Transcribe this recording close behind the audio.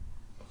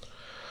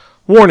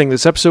Warning,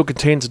 this episode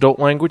contains adult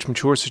language,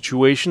 mature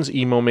situations,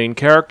 emo main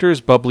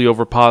characters, bubbly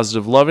over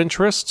positive love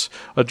interests,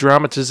 a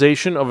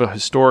dramatization of a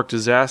historic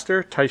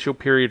disaster, Taisho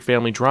period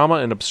family drama,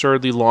 and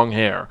absurdly long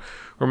hair.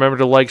 Remember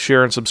to like,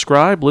 share, and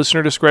subscribe.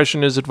 Listener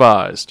discretion is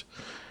advised.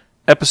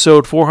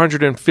 Episode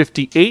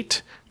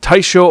 458,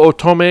 Taisho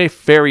Otome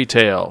Fairy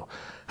Tale.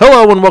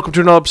 Hello and welcome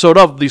to another episode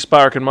of the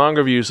Sparkin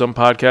Manga Review, some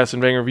podcasts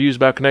and varying reviews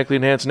about connectly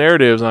enhanced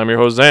narratives. I'm your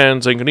host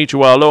Zan, saying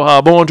konnichiwa,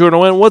 aloha, bonjour,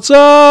 and what's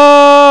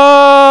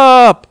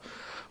up?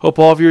 Hope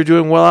all of you are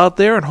doing well out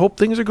there and hope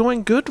things are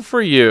going good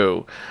for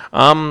you.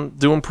 I'm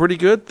doing pretty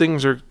good.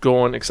 Things are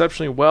going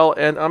exceptionally well,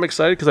 and I'm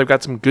excited because I've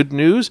got some good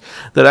news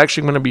that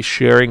actually I'm going to be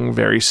sharing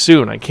very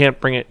soon. I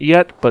can't bring it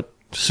yet, but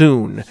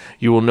soon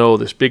you will know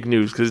this big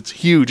news because it's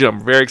huge.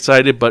 I'm very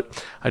excited,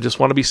 but I just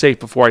want to be safe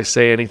before I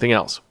say anything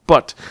else.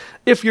 But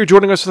if you're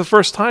joining us for the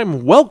first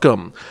time,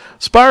 welcome.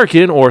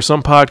 Sparkin, or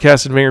some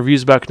podcasts and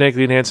reviews about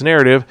connectly enhanced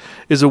narrative,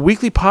 is a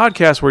weekly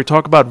podcast where we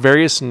talk about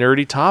various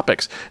nerdy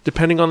topics.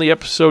 Depending on the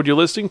episode you're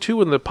listening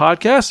to in the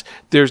podcast,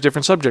 there's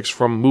different subjects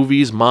from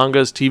movies,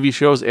 mangas, TV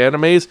shows,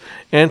 animes,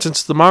 and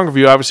since the manga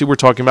review, obviously we're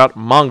talking about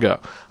manga.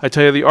 I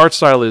tell you the art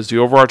style is, the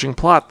overarching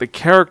plot, the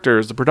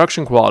characters, the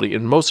production quality,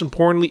 and most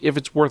importantly, if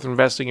it's worth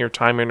investing your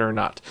time in or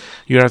not.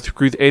 You don't have to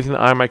agree with anything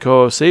that I and my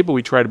co-hosts say, but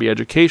we try to be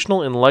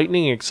educational,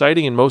 enlightening,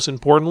 exciting, and most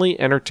importantly,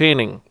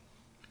 entertaining.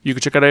 You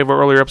can check out any of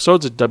our earlier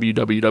episodes at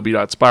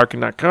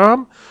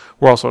www.sparkin.com.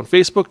 We're also on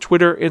Facebook,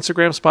 Twitter,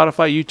 Instagram,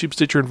 Spotify, YouTube,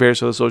 Stitcher, and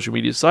various other social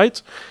media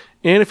sites.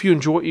 And if you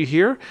enjoy what you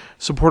hear,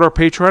 support our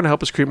Patreon to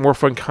help us create more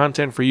fun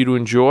content for you to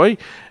enjoy.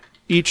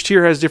 Each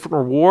tier has different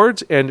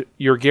rewards, and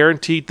you're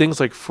guaranteed things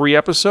like free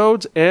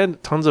episodes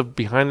and tons of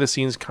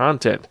behind-the-scenes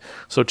content.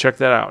 So check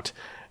that out.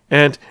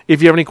 And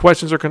if you have any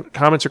questions or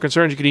comments or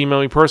concerns, you can email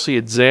me personally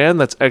at Zan,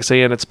 that's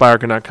Xan at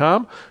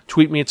Spirakin.com,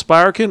 tweet me at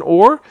Spirakin,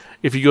 or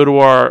if you go to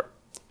our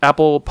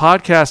Apple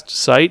Podcast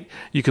site,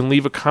 you can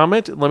leave a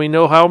comment and let me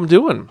know how I'm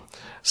doing.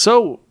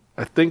 So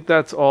I think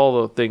that's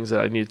all the things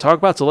that I need to talk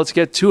about. So let's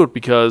get to it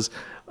because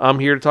I'm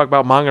here to talk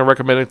about manga and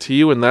recommend it to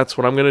you, and that's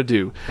what I'm going to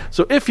do.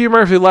 So if you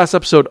remember the last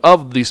episode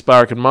of the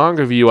Sparkin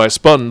Manga Review, I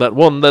spun that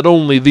one, that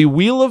only, the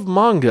Wheel of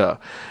Manga.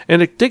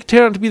 And it did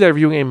turn out to be that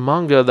reviewing a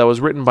manga that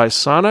was written by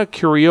Sana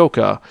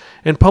Kurioka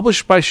and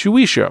published by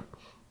Shueisha.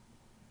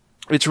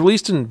 It's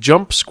released in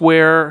Jump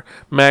Square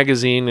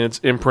magazine, and its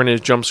imprint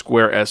is Jump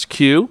Square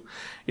SQ.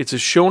 It's a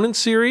shonen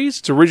series.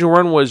 Its original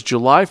run was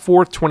July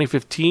 4th,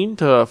 2015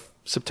 to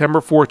September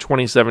 4th,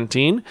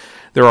 2017.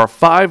 There are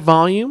 5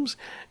 volumes,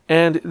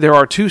 and there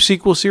are 2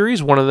 sequel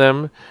series. One of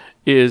them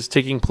is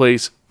taking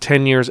place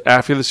 10 years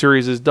after the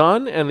series is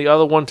done, and the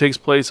other one takes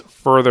place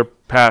further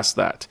past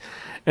that.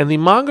 And the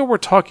manga we're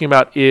talking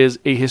about is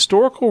a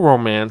historical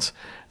romance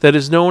that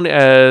is known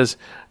as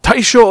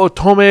Taisho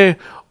Otome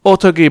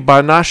Otoge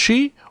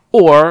Banashi,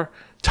 or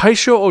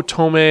Taisho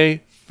Otome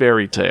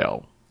Fairy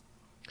Tale.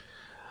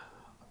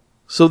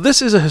 So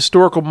this is a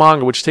historical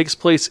manga which takes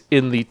place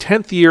in the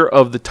 10th year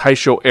of the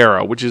Taisho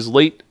era, which is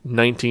late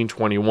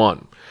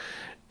 1921.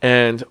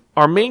 And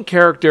our main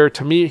character,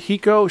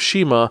 Tamihiko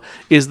Shima,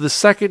 is the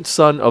second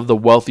son of the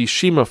wealthy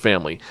Shima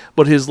family,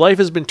 but his life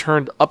has been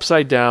turned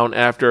upside down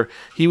after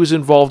he was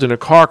involved in a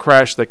car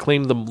crash that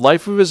claimed the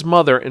life of his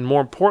mother, and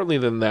more importantly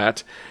than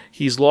that,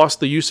 he's lost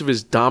the use of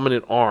his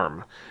dominant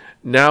arm.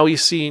 Now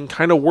he's seen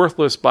kind of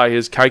worthless by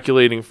his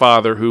calculating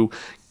father, who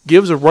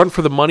gives a run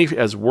for the money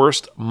as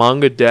worst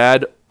manga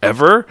dad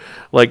ever.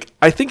 Like,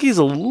 I think he's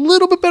a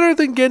little bit better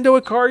than Gendo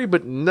Ikari,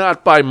 but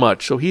not by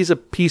much, so he's a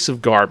piece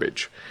of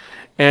garbage.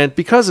 And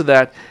because of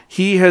that,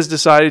 he has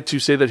decided to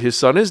say that his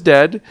son is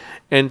dead,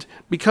 and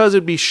because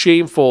it'd be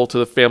shameful to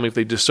the family if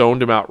they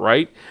disowned him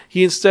outright,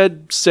 he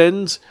instead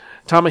sends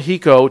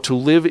Tamihiko to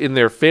live in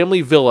their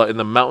family villa in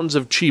the mountains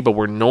of Chiba,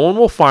 where no one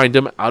will find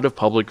him out of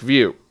public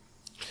view.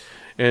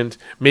 And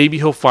maybe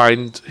he'll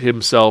find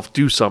himself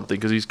do something,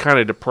 because he's kind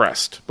of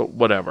depressed, but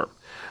whatever.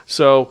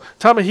 So,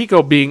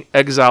 Tamihiko, being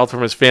exiled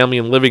from his family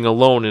and living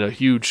alone in a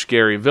huge,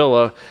 scary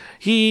villa,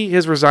 he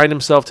has resigned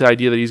himself to the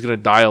idea that he's going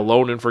to die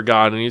alone and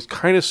forgotten, and he's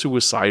kind of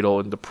suicidal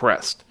and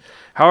depressed.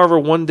 However,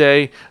 one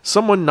day,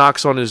 someone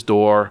knocks on his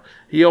door.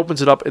 He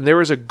opens it up, and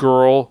there is a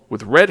girl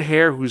with red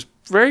hair who's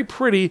very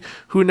pretty,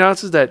 who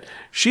announces that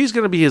she's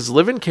going to be his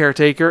live-in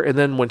caretaker, and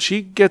then when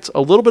she gets a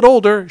little bit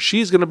older,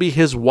 she's going to be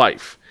his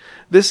wife.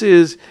 This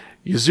is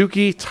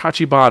Yuzuki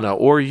Tachibana,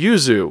 or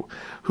Yuzu,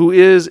 who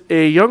is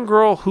a young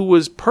girl who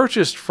was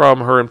purchased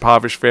from her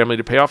impoverished family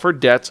to pay off her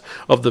debts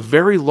of the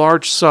very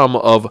large sum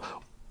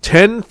of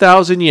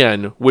 10,000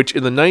 yen, which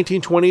in the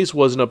 1920s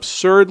was an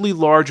absurdly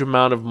large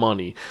amount of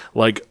money.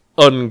 Like,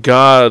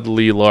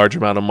 ungodly large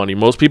amount of money.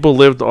 Most people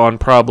lived on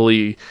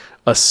probably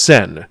a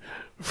sen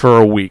for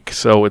a week,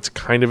 so it's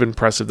kind of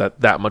impressive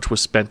that that much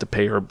was spent to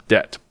pay her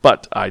debt.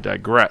 But I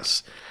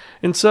digress.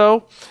 And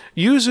so,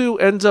 Yuzu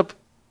ends up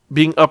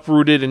being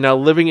uprooted and now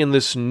living in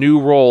this new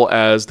role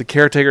as the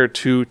caretaker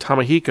to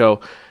Tamihiko.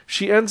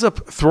 She ends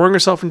up throwing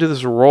herself into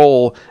this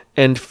role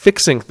and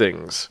fixing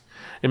things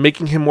and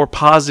making him more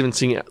positive and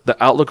seeing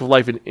the outlook of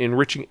life and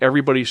enriching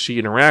everybody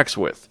she interacts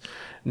with.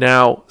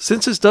 Now,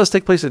 since this does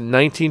take place in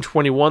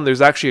 1921,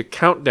 there's actually a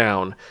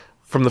countdown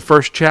from the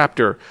first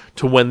chapter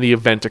to when the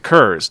event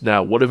occurs.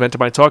 Now, what event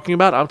am I talking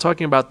about? I'm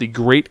talking about the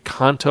Great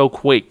Kanto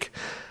Quake.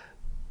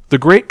 The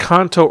Great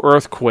Kanto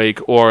Earthquake,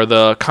 or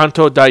the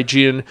Kanto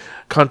Daijin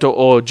Kanto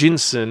o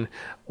Jinsen,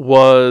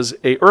 was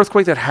a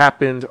earthquake that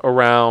happened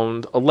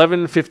around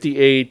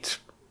 11:58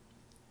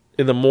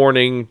 in the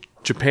morning,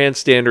 Japan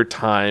Standard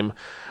Time,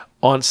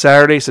 on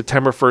Saturday,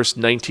 September 1st,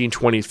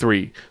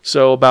 1923.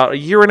 So about a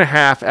year and a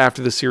half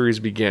after the series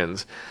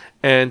begins.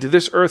 And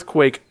this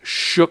earthquake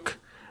shook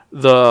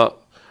the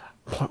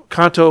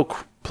Kanto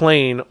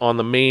plain on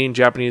the main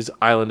Japanese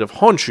island of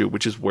Honshu,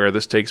 which is where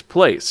this takes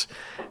place.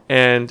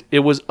 And it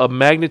was a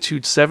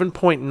magnitude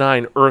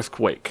 7.9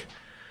 earthquake.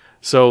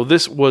 So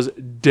this was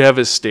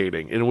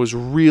devastating, and it was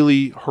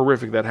really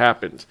horrific that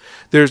happened.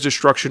 There's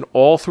destruction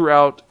all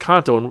throughout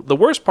Kanto, and the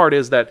worst part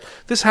is that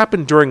this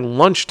happened during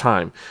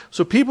lunchtime.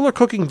 So people are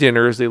cooking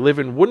dinners, they live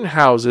in wooden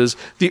houses,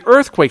 the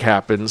earthquake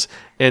happens,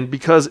 and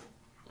because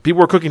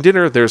people are cooking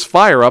dinner, there's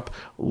fire up,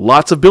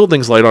 lots of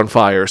buildings light on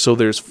fire. So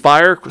there's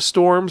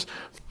firestorms,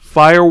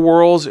 fire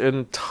whirls,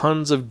 and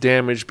tons of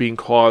damage being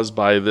caused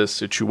by this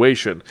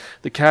situation.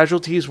 The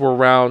casualties were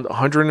around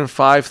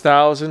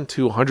 105,000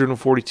 to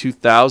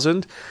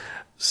 142,000.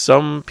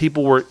 Some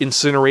people were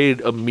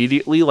incinerated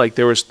immediately, like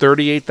there was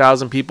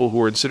 38,000 people who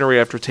were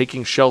incinerated after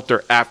taking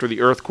shelter after the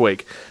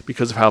earthquake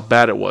because of how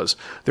bad it was.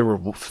 There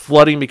were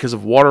flooding because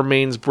of water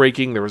mains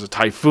breaking. There was a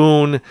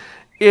typhoon.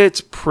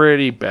 It's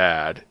pretty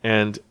bad,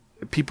 and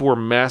people were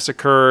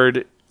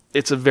massacred.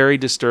 It's a very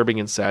disturbing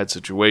and sad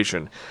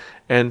situation.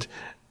 And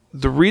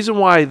the reason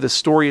why the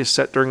story is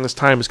set during this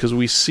time is because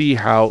we see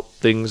how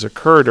things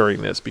occur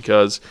during this,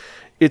 because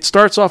it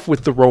starts off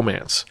with the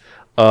romance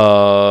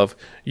of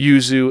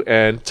Yuzu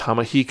and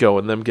Tamahiko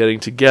and them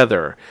getting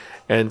together,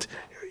 and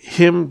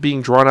him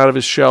being drawn out of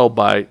his shell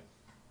by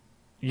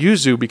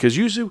Yuzu because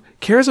Yuzu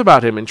cares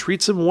about him and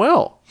treats him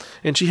well,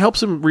 and she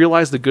helps him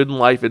realize the good in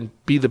life and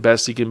be the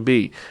best he can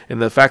be. And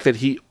the fact that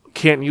he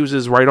can't use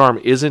his right arm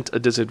isn't a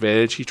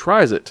disadvantage. He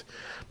tries it.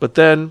 But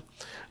then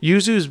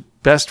Yuzu's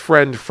best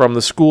friend from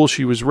the school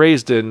she was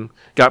raised in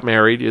got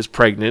married, is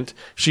pregnant.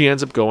 She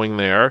ends up going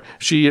there.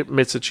 She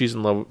admits that she's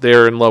in love.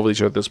 They're in love with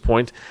each other at this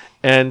point.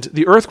 And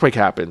the earthquake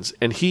happens,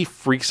 and he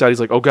freaks out. He's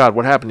like, oh God,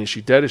 what happened? Is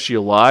she dead? Is she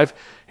alive?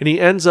 And he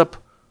ends up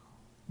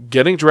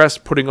getting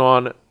dressed, putting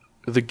on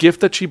the gift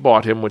that she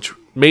bought him, which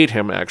made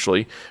him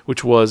actually,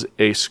 which was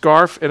a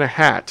scarf and a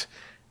hat,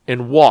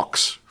 and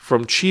walks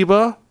from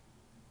Chiba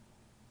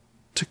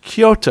to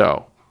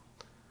Kyoto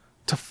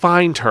to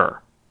find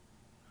her.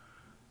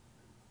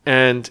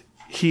 And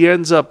he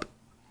ends up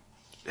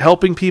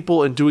helping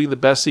people and doing the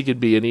best he could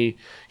be. And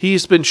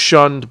he's been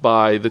shunned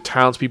by the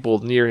townspeople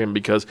near him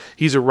because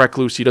he's a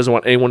recluse. He doesn't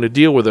want anyone to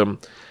deal with him.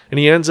 And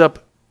he ends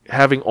up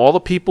having all the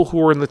people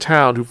who are in the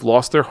town who've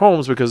lost their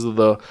homes because of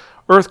the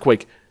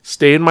earthquake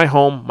stay in my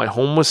home. My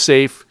home was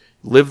safe.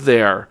 Live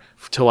there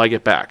till I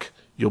get back.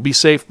 You'll be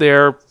safe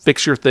there.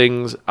 Fix your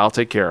things. I'll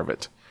take care of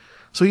it.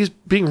 So he's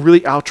being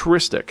really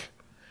altruistic.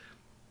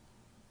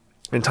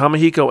 And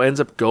Tamahiko ends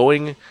up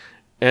going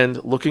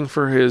and looking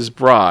for his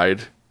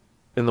bride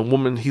and the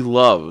woman he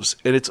loves.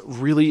 And it's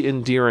really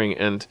endearing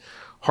and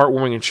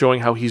heartwarming and showing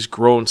how he's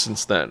grown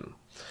since then.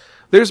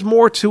 There's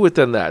more to it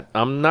than that.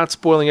 I'm not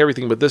spoiling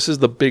everything, but this is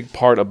the big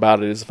part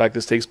about it, is the fact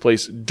this takes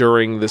place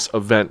during this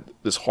event,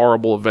 this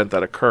horrible event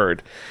that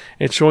occurred.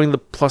 And showing the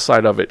plus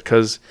side of it,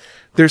 because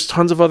there's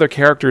tons of other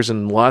characters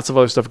and lots of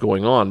other stuff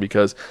going on,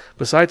 because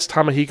besides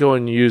Tamahiko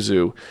and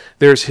Yuzu,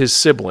 there's his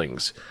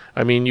siblings.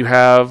 I mean, you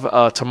have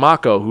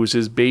Tamako, who's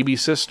his baby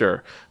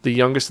sister, the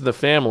youngest in the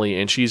family,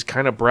 and she's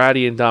kind of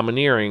bratty and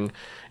domineering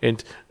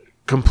and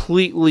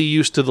completely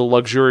used to the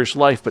luxurious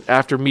life. But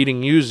after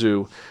meeting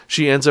Yuzu,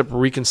 she ends up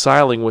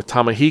reconciling with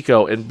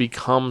Tamahiko and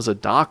becomes a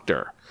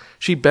doctor.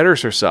 She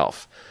betters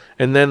herself.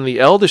 And then the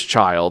eldest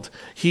child,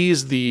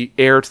 he's the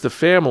heir to the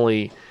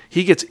family.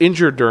 He gets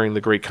injured during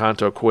the Great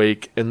Kanto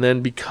Quake, and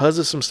then because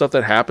of some stuff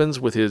that happens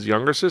with his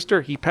younger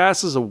sister, he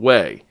passes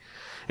away.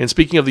 And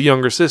speaking of the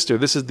younger sister,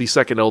 this is the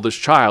second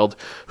eldest child,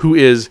 who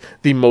is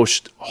the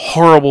most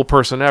horrible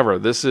person ever.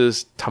 This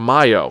is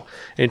Tamayo,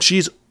 and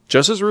she's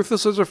just as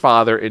ruthless as her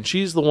father, and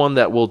she's the one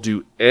that will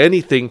do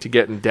anything to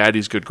get in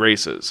Daddy's good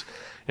graces.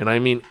 And I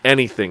mean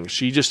anything.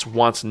 She just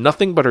wants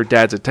nothing but her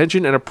dad's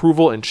attention and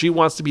approval, and she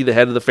wants to be the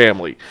head of the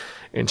family.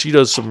 And she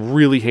does some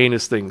really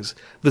heinous things.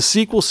 The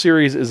sequel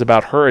series is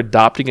about her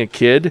adopting a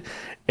kid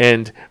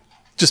and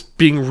just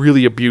being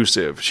really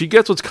abusive. She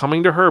gets what's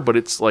coming to her, but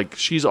it's like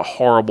she's a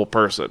horrible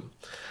person.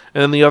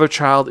 And then the other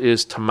child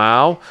is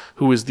Tamao,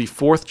 who is the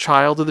fourth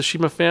child of the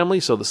Shima family,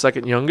 so the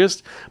second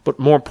youngest. But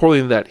more importantly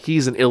than that,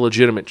 he's an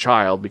illegitimate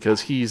child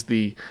because he's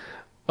the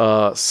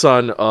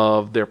son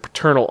of their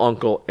paternal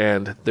uncle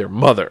and their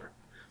mother.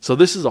 So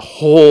this is a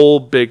whole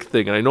big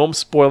thing. And I know I'm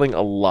spoiling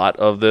a lot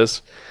of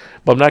this,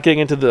 but I'm not getting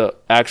into the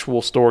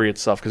actual story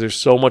itself because there's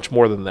so much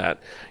more than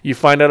that. You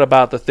find out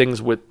about the things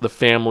with the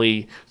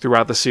family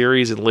throughout the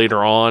series and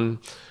later on.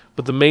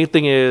 But the main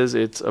thing is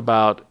it's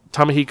about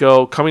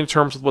Tamahiko coming to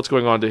terms with what's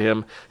going on to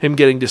him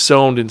getting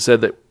disowned and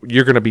said that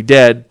you're going to be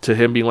dead, to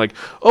him being like,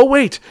 oh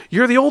wait,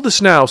 you're the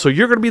oldest now, so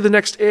you're going to be the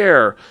next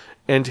heir,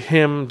 and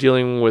him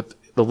dealing with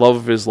the love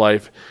of his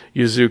life,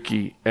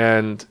 Yuzuki,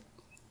 and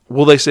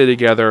will they stay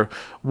together?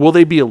 Will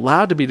they be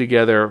allowed to be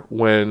together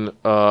when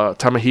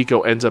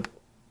Tamahiko ends up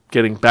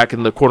getting back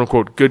in the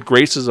quote-unquote good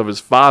graces of his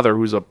father,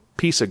 who's a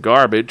piece of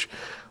garbage?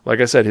 Like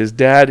I said, his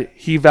dad,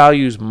 he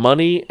values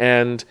money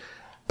and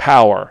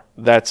power.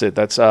 That's it.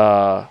 That's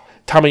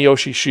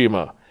Tamayoshi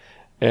Shima.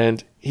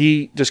 And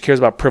he just cares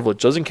about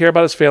privilege. Doesn't care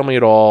about his family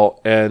at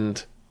all.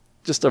 And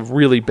just a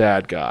really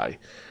bad guy.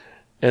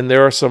 And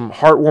there are some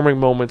heartwarming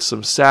moments,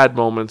 some sad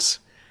moments.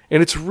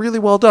 And it's really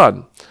well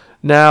done.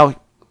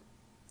 Now,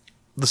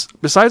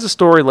 besides the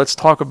story, let's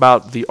talk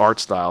about the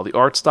art style. The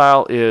art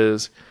style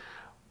is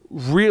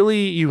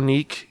really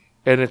unique.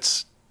 And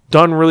it's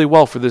done really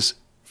well for this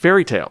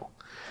fairy tale.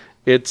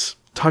 It's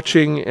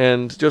touching,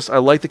 and just I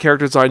like the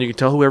character design. You can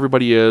tell who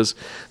everybody is.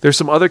 There's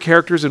some other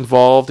characters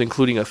involved,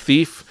 including a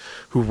thief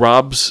who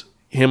robs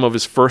him of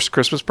his first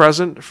Christmas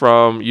present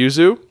from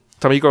Yuzu,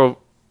 Tamahiko,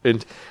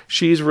 and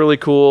she's really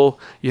cool.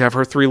 You have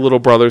her 3 little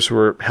brothers who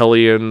are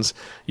Hellions.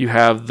 You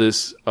have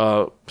this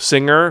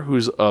singer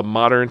who's a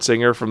modern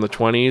singer from the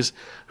 20s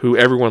who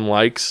everyone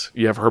likes.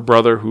 You have her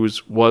brother who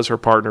was her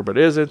partner but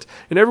isn't,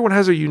 and everyone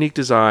has a unique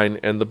design,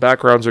 and the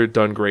backgrounds are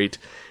done great.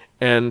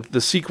 And the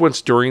sequence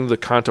during the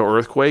Kanto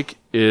earthquake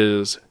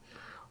is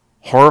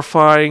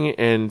horrifying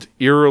and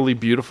eerily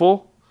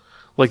beautiful.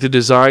 Like, the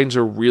designs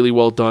are really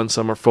well done.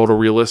 Some are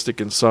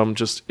photorealistic and some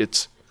just,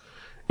 it's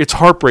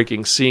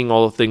heartbreaking seeing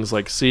all the things,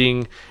 like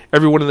seeing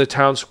everyone in the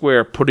town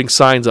square putting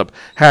signs up.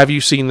 Have you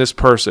seen this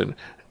person?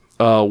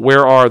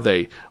 Where are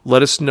they?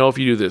 Let us know if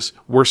you do this.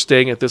 We're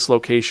staying at this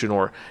location.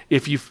 Or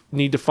if you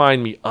need to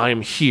find me,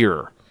 I'm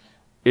here.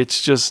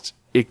 It's just,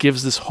 it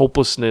gives this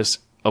hopelessness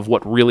of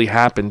what really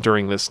happened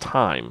during this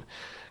time,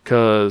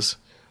 because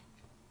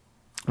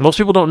most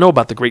people don't know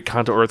about the Great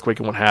Kanto earthquake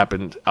and what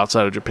happened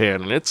outside of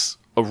Japan, and it's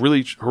a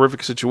really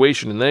horrific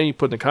situation. And then you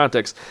put in the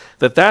context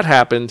that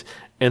happened,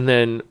 and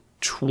then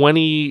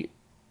 20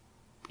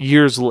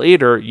 years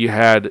later you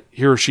had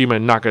Hiroshima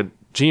and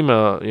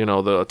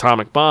Nakajima, the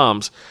atomic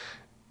bombs.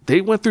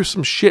 They went through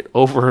some shit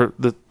over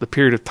the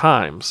period of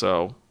time,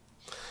 so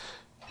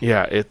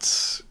yeah,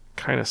 it's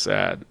kind of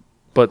sad.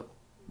 But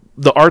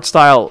the art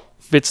style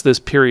fits this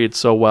period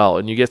so well,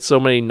 and you get so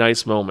many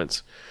nice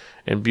moments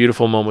and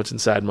beautiful moments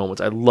and sad moments.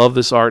 I love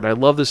this art, and I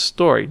love this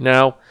story.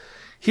 Now,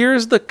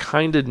 here's the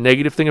kind of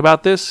negative thing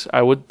about this.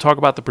 I would talk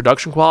about the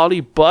production quality,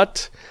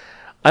 but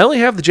I only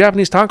have the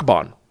Japanese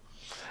tankobon.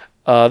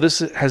 This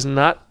has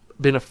not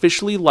been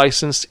officially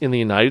licensed in the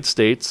United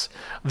States.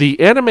 The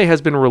anime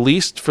has been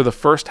released for the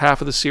first half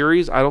of the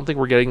series. I don't think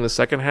we're getting the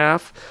second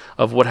half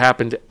of what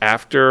happened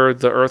after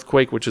the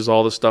earthquake, which is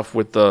all the stuff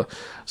with the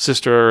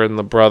sister and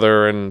the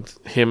brother and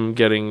him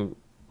getting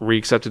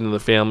reaccepted into the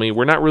family.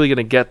 We're not really going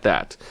to get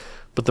that.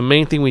 But the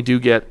main thing we do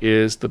get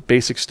is the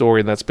basic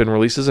story, and that's been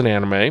released as an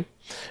anime.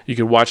 You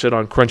can watch it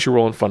on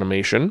Crunchyroll and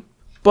Funimation.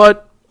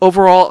 But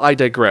overall, I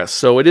digress.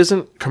 So it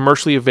isn't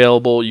commercially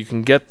available. You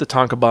can get the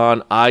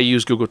tankobon. I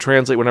use Google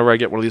Translate whenever I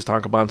get one of these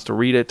tankobons to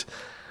read it.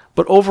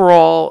 But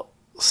overall,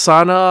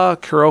 Sana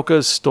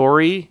Kuroka's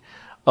story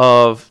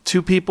of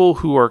 2 people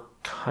who are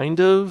kind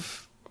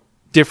of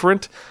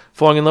different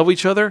falling in love with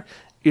each other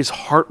is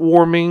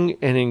heartwarming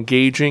and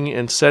engaging,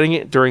 and setting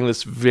it during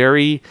this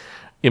very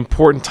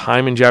important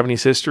time in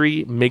Japanese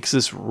history makes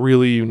this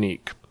really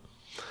unique.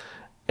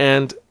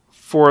 And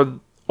for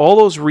all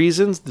those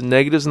reasons, the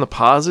negatives and the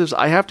positives,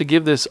 I have to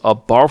give this a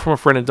borrow from a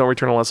friend and don't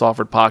return unless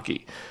offered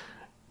Pocky.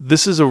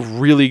 This is a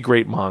really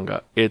great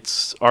manga.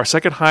 It's our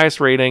second highest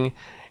rating,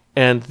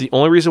 and the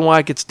only reason why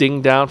it gets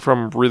dinged down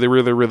from really,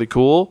 really, really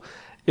cool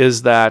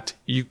is that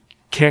you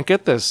can't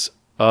get this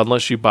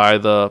unless you buy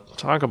the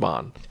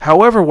tankobon.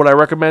 However, what I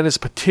recommend is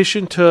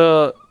petition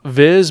to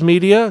Viz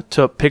Media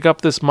to pick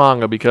up this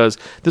manga, because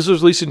this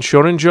was released in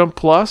Shonen Jump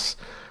Plus.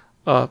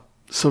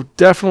 So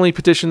definitely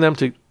petition them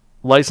to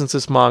license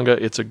this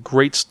manga. It's a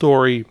great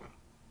story,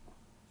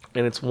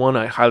 and it's one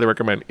I highly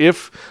recommend.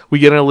 If we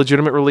get a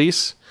legitimate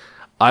release,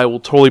 I will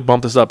totally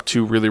bump this up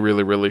to really,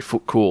 really, really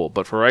cool.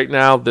 But for right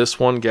now, this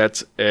one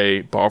gets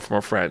a borrow from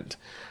a friend.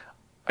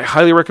 I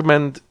highly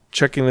recommend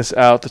checking this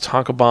out. The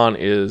tankobon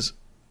is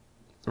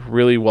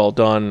really well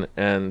done,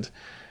 and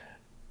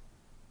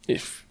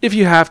if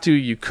you have to,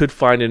 you could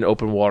find it in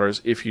open waters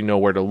if you know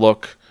where to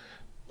look.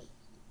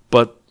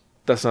 But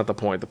that's not the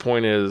point. The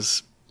point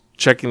is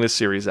checking this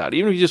series out.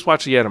 Even if you just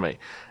watch the anime,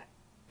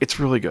 it's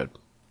really good.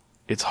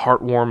 It's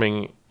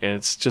heartwarming, and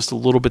it's just a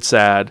little bit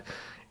sad.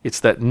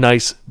 It's that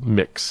nice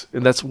mix,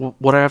 and that's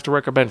what I have to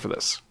recommend for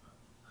this.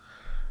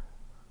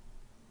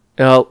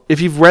 If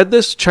you've read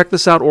this, check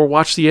this out or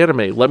watch the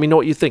anime. Let me know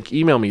what you think.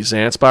 Email me,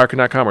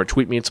 zan@spirekin.com, or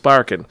tweet me at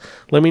Spirekin.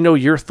 Let me know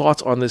your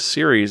thoughts on this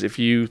series, if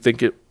you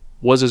think it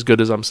was as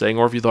good as I'm saying,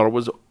 or if you thought it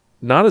was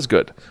not as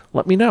good.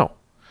 Let me know.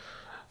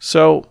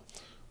 So,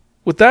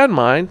 with that in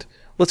mind,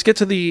 let's get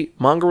to the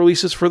manga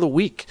releases for the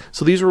week.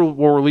 So these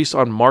were released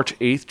on March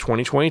 8th,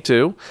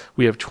 2022.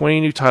 We have 20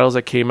 new titles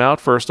that came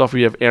out. First off,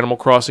 we have Animal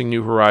Crossing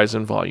New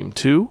Horizon Volume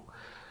 2,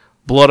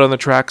 Blood on the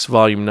Tracks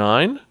Volume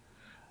 9,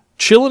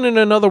 Chillin' in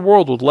Another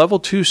World with Level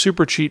 2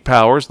 Super Cheat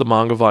Powers, the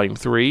manga Volume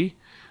 3,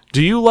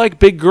 Do You Like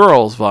Big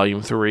Girls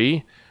Volume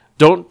 3,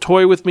 Don't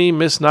Toy With Me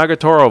Miss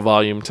Nagatoro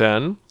Volume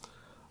 10,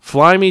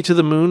 Fly Me to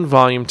the Moon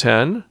Volume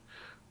 10,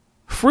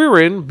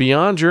 Frieren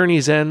Beyond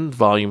Journey's End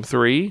Volume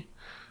 3,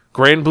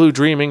 Grand Blue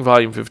Dreaming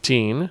Volume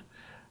 15,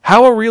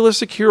 How a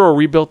Realistic Hero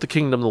Rebuilt the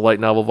Kingdom, the light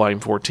novel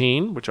Volume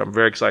 14, which I'm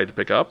very excited to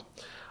pick up,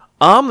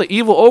 the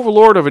Evil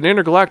Overlord of an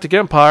Intergalactic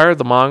Empire,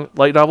 the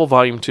light novel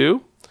Volume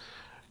 2,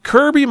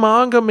 Kirby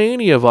Manga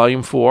Mania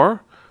Volume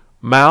 4,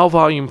 Mao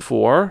Volume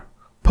 4,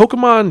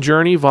 Pokemon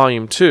Journey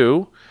Volume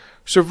 2,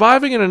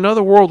 Surviving in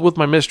Another World with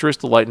My Mistress,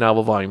 the light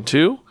novel Volume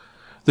 2,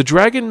 The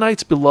Dragon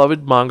Knight's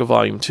Beloved Manga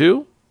Volume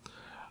 2,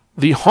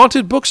 The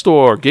Haunted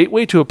Bookstore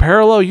Gateway to a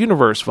Parallel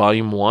Universe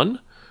Volume 1,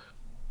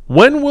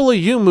 When Will a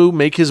Yumu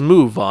Make His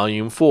Move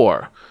Volume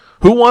 4,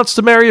 Who Wants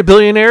to Marry a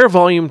Billionaire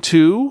Volume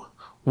 2,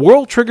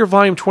 World Trigger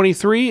Volume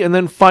 23, and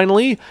then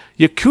finally,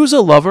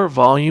 Yakuza Lover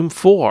Volume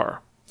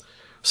 4.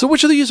 So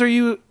which of these are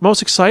you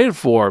most excited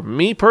for?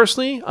 Me,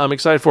 personally, I'm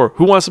excited for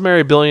Who Wants to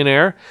Marry a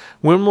Billionaire,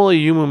 When Will a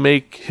Yumu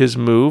Make His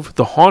Move,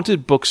 The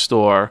Haunted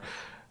Bookstore,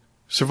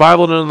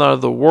 Survival in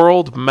Another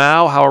World,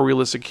 Mao, How a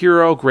Realistic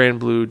Hero, Grand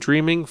Blue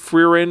Dreaming,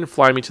 Frieren,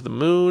 Fly Me to the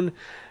Moon,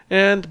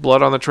 and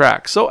Blood on the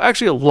Tracks. So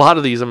actually a lot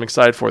of these I'm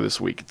excited for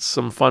this week. It's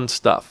some fun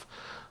stuff.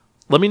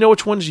 Let me know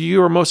which ones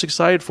you are most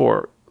excited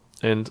for,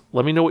 and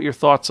let me know what your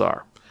thoughts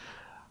are.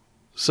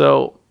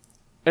 So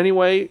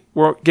anyway,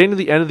 we're getting to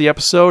the end of the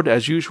episode.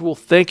 As usual,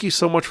 thank you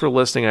so much for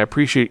listening. I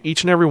appreciate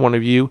each and every one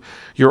of you.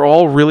 You're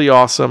all really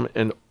awesome,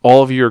 and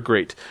all of you are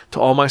great. To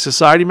all my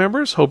society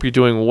members, hope you're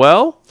doing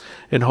well,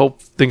 and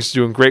hope things are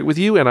doing great with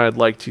you, and I'd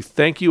like to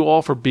thank you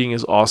all for being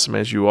as awesome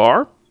as you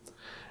are.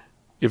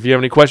 If you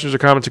have any questions or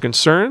comments or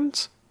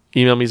concerns,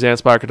 email me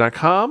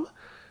zanspiker.com.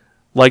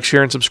 Like,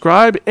 share, and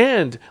subscribe,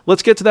 and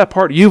let's get to that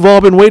part you've all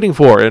been waiting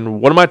for.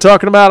 And what am I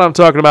talking about? I'm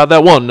talking about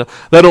that one,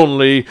 that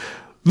only,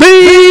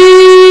 the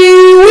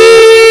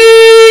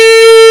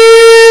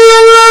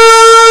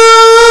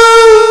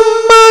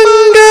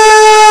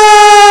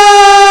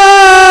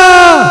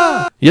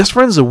Yes,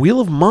 friends, the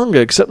Wheel of Manga,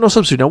 except no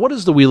substitute. Now, what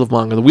is the Wheel of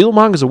Manga? The Wheel of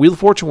Manga is a Wheel of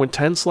Fortune with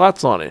 10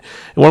 slots on it.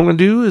 And what I'm going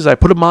to do is I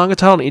put a manga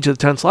tile on each of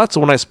the 10 slots,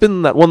 so when I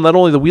spin that one, not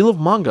only the Wheel of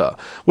Manga,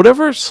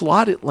 whatever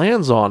slot it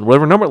lands on,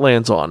 whatever number it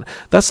lands on,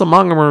 that's the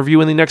manga I'm going to review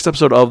in the next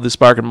episode of the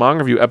Spark and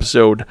Manga Review,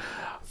 episode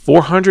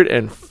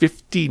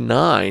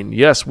 459.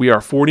 Yes, we are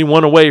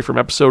 41 away from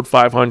episode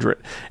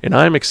 500, and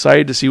I'm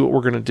excited to see what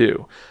we're going to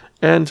do.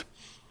 And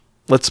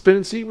let's spin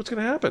and see what's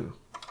going to happen.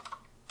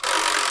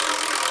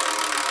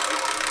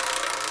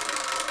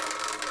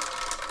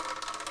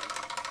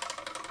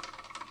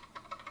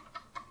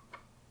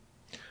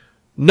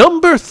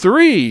 Number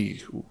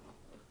 3.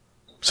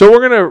 So we're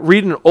going to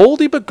read an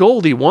oldie but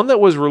goldie, one that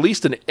was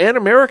released in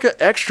Animerica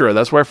Extra.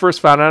 That's where I first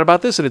found out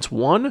about this, and it's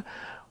one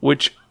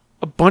which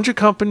a bunch of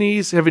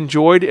companies have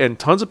enjoyed and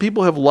tons of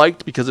people have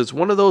liked because it's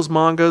one of those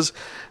mangas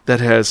that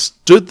has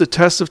stood the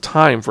test of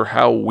time for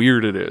how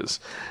weird it is.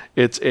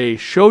 It's a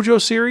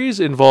shoujo series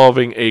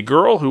involving a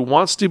girl who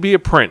wants to be a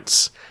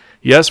prince.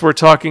 Yes, we're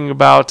talking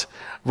about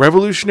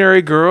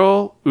Revolutionary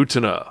Girl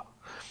Utena.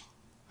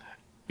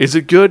 Is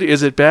it good?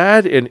 Is it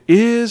bad? And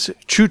is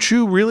Choo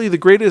Choo really the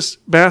greatest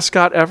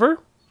mascot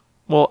ever?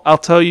 Well, I'll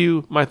tell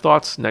you my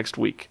thoughts next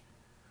week.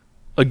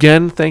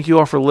 Again, thank you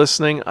all for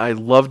listening. I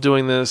love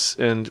doing this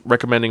and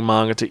recommending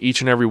manga to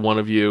each and every one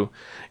of you.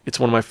 It's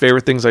one of my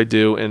favorite things I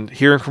do, and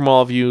hearing from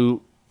all of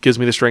you gives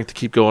me the strength to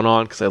keep going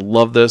on because I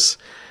love this.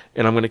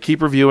 And I'm going to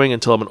keep reviewing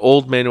until I'm an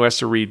old man who has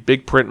to read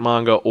big print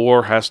manga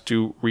or has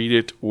to read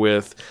it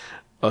with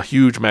a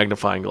huge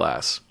magnifying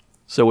glass.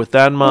 So with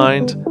that in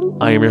mind,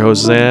 I am your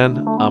host,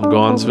 Zan. I'm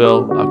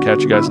Gonzville. I'll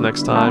catch you guys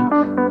next time,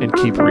 and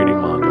keep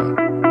reading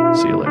manga.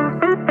 See you later.